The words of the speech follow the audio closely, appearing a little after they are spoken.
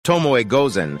Tomoe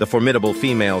Gozen, the formidable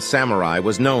female samurai,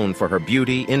 was known for her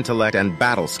beauty, intellect, and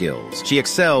battle skills. She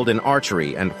excelled in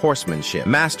archery and horsemanship,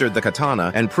 mastered the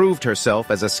katana, and proved herself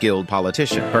as a skilled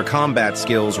politician. Her combat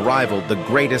skills rivaled the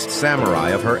greatest samurai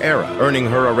of her era, earning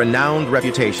her a renowned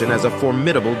reputation as a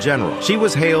formidable general. She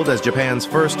was hailed as Japan's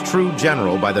first true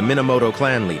general by the Minamoto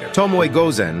clan leader. Tomoe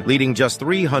Gozen, leading just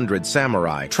 300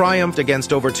 samurai, triumphed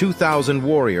against over 2,000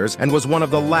 warriors and was one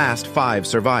of the last 5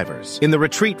 survivors. In the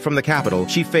retreat from the capital,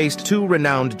 she faced 2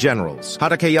 renowned generals.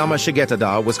 Hatakeyama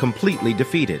Shigetada was completely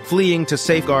defeated. Fleeing to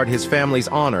safeguard his family's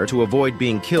honor to avoid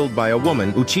being killed by a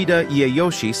woman, Uchida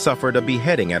Ieyoshi suffered a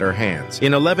beheading at her hands.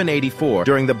 In 1184,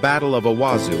 during the Battle of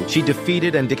Owazu, she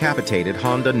defeated and decapitated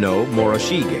Honda no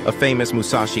Moroshige, a famous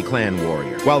Musashi clan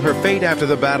warrior. While her fate after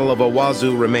the Battle of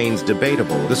Owazu remains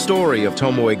debatable, the story of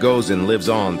Tomoe Gozen lives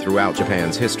on throughout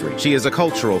Japan's history. She is a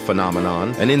cultural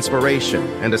phenomenon, an inspiration,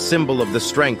 and a symbol of the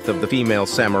strength of the female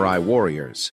samurai warriors.